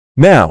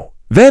Now,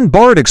 Vande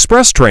Bharat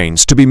Express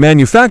trains to be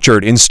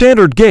manufactured in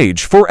standard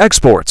gauge for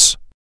exports.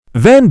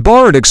 Vande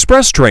Bharat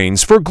Express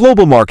trains for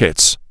global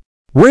markets.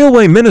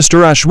 Railway Minister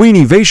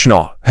Ashwini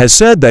Vaishnaw has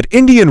said that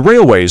Indian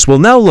Railways will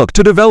now look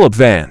to develop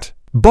Vande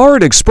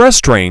Bharat Express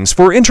trains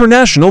for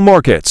international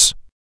markets.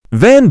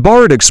 Vande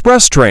Bharat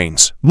Express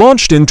trains,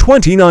 launched in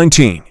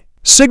 2019,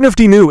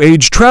 signify new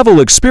age travel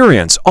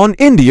experience on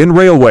Indian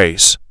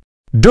Railways.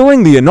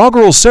 During the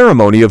inaugural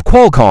ceremony of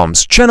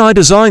Qualcomm's Chennai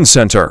Design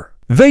Center,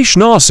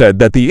 Vaishnaw said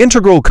that the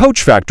integral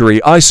coach factory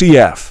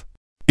ICF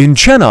in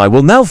Chennai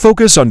will now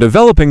focus on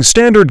developing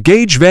standard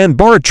gauge Vande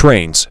Bharat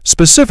trains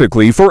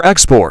specifically for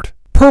export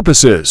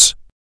purposes.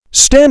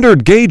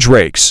 Standard gauge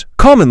rakes,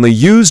 commonly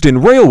used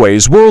in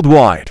railways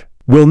worldwide,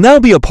 will now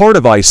be a part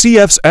of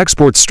ICF's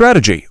export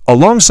strategy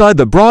alongside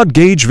the broad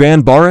gauge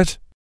Vande Bharat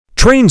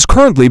trains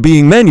currently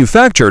being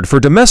manufactured for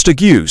domestic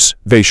use,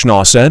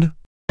 Vaishnaw said.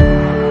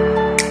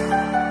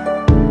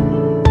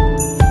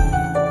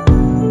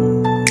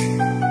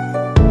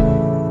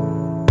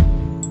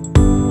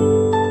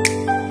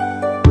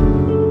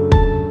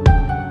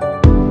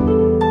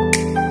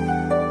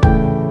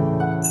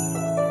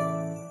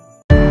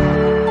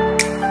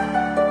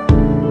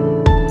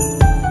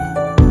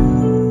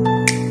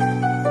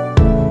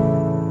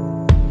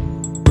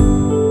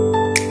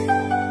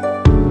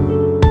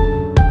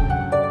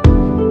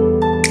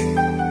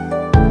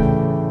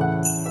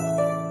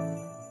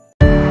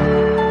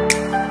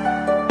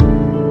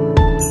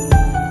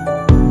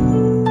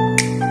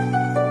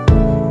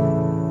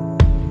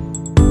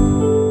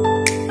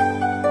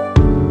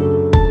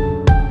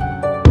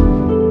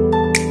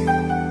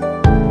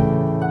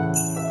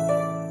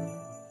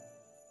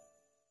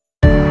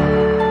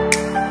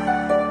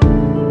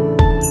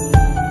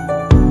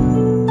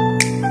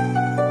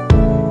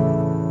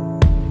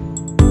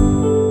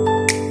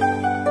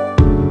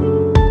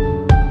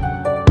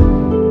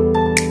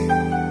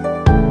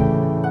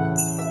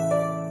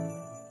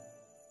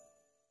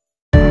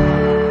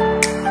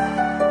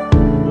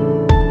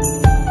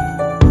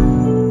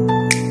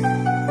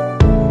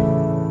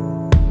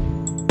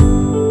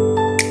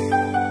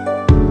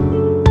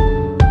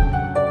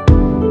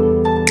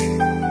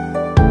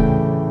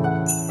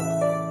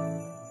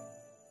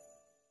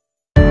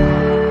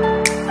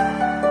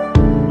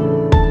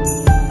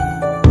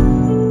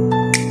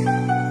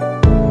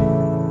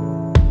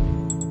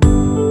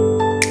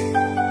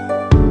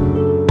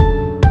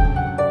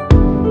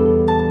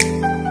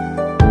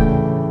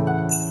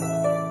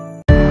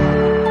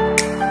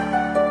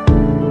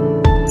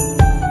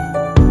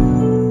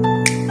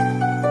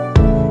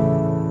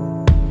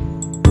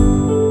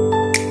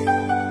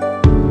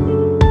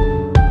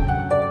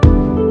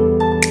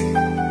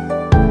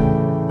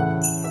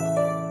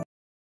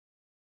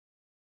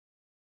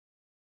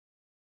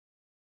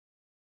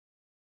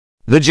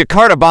 The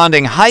Jakarta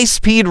Bandung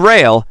High-Speed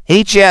Rail,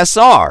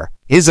 HSR,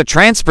 is a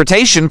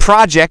transportation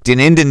project in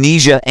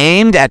Indonesia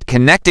aimed at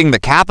connecting the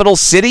capital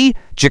city,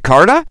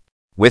 Jakarta,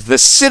 with the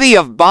city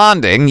of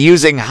Bandung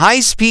using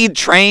high-speed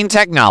train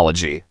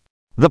technology.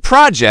 The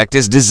project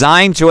is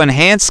designed to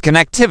enhance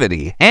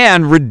connectivity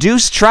and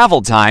reduce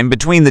travel time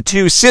between the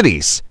two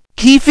cities.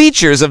 Key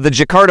features of the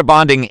Jakarta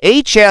Bandung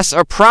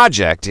HSR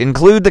project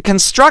include the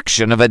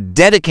construction of a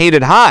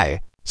dedicated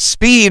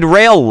high-speed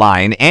rail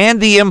line and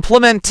the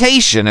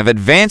implementation of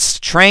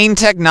advanced train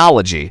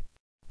technology.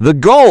 The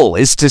goal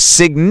is to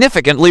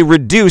significantly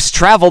reduce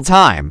travel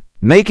time,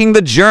 making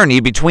the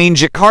journey between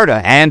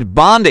Jakarta and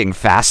Bandung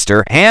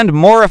faster and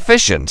more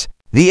efficient.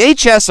 The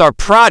HSR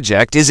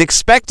project is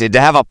expected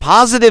to have a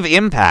positive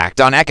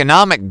impact on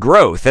economic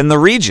growth in the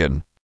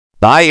region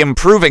by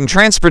improving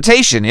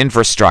transportation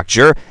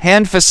infrastructure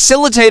and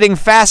facilitating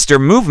faster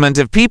movement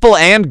of people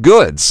and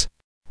goods.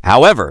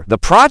 However, the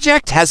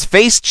project has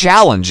faced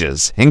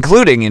challenges,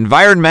 including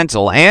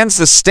environmental and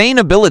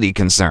sustainability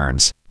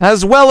concerns,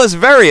 as well as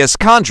various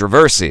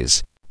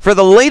controversies. For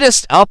the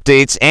latest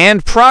updates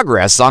and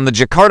progress on the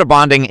Jakarta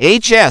Bandung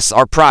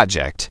HSR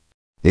project,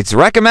 it's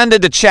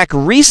recommended to check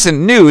recent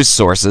news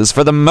sources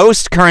for the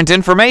most current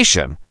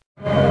information.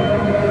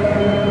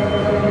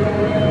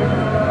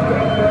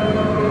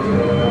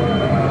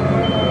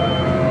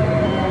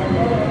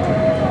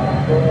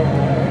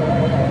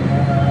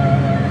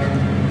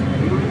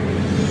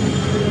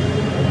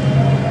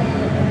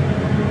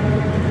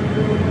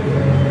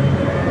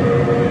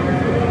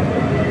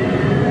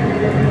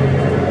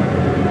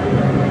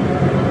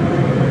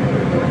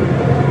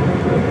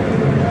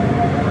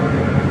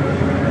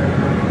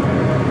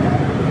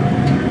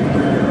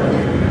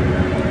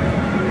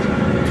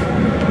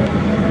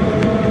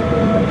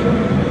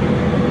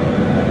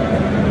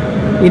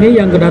 Ini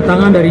yang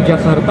kedatangan dari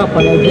Jakarta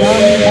pada jam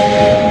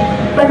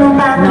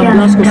Penumpang yang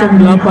 16.08.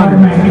 kami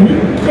hormati,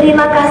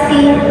 terima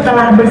kasih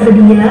telah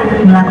bersedia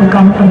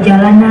melakukan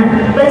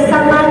perjalanan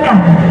bersama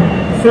kami.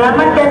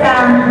 Selamat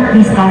datang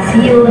di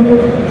stasiun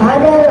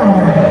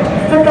Padalarang.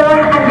 Setelah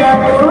Anda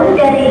turun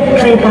dari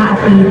kereta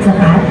api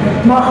cepat,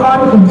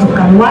 mohon untuk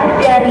keluar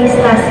dari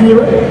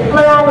stasiun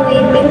melalui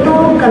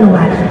pintu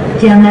keluar.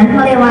 Jangan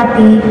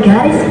melewati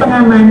garis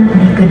pengaman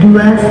di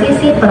kedua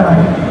sisi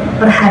peron.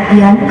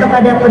 Perhatian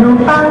kepada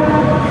penumpang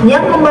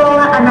yang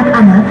membawa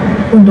anak-anak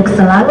untuk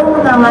selalu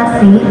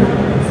mengawasi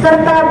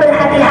serta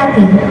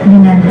berhati-hati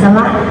dengan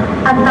celah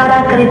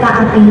antara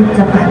kereta api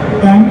cepat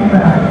dan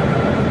berat.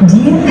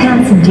 Dear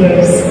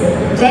passengers,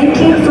 thank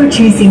you for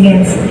choosing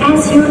us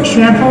as your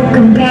travel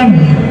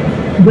companion.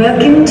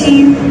 Welcome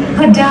to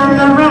Vande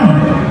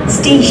Bharat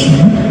Station.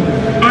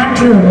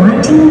 After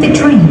alighting the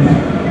train,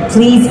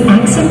 please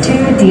exit to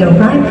the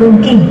arrival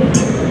gate.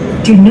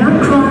 Do not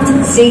cross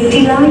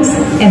safety lights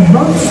at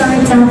both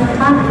sides of the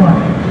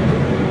platform.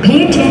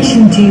 Pay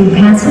attention to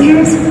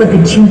passengers with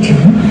the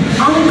children.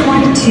 Are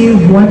required to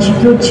watch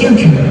your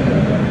children.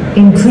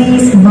 And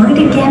please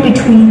mind the gap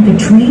between the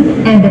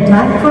train and the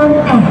platform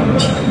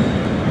edge.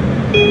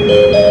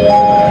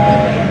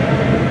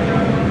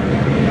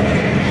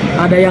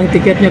 Ada yang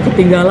tiketnya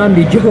ketinggalan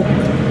di jok,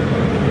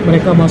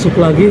 mereka masuk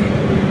lagi.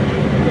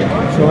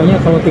 Soalnya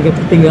kalau tiket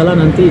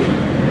ketinggalan nanti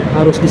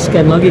harus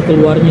di-scan lagi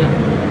keluarnya.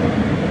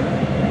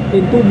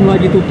 Pintu mulai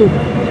ditutup.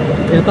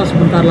 Kereta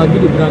sebentar lagi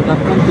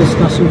diberangkatkan ke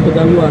stasiun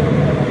Tegaluar.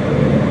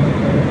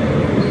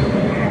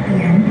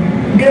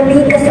 Demi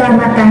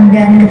keselamatan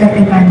dan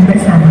ketertiban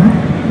bersama,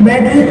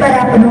 bagi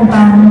para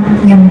penumpang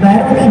yang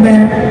baru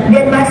tiba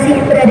dan masih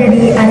berada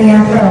di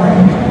area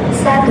peron,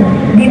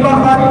 1.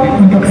 Dimohon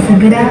untuk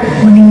segera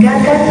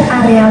meninggalkan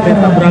area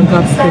Kereta peron.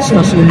 berangkat ke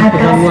stasiun Atas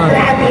Tegaluar.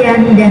 perhatian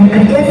dan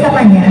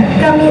kerjasamanya,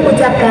 kami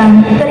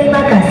ucapkan terima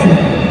kasih.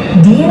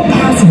 Dear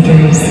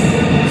passengers,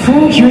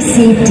 for your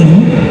safety,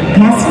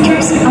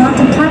 passengers on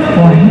the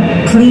platform,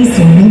 please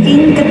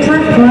leaving the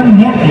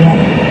platform area.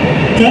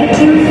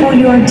 Thank you for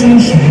your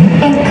attention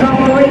and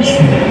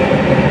cooperation.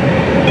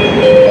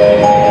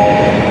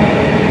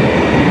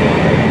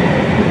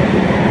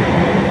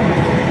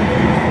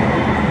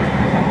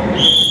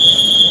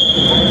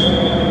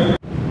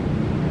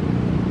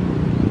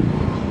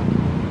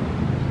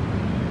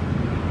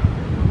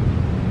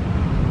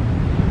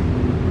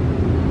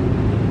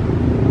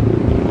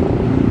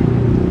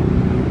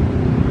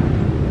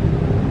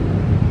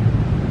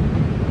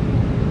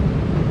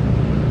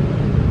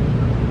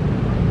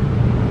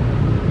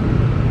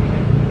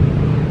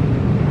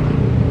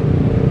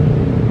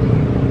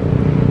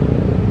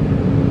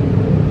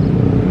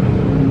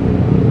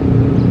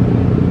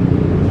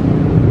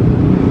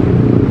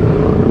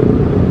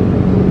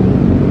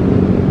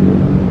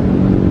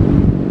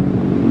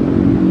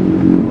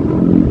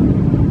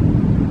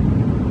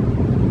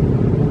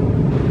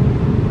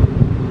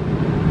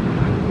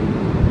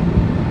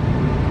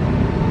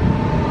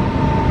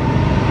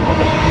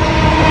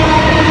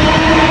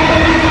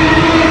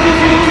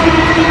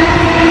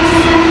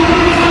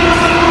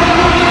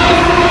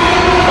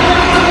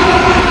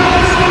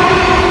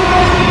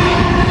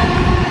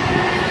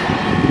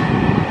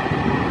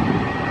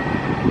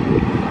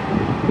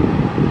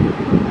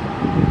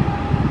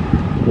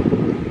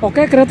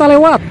 Oke, kereta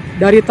lewat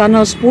dari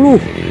tunnel 10.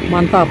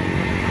 Mantap.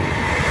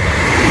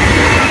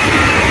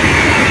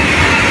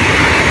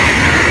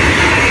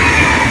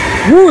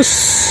 Whoosh.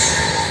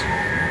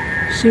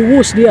 Si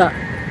Whoosh dia.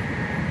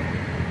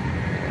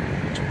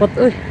 Cepet,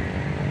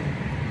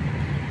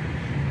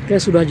 Oke,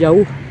 sudah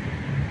jauh.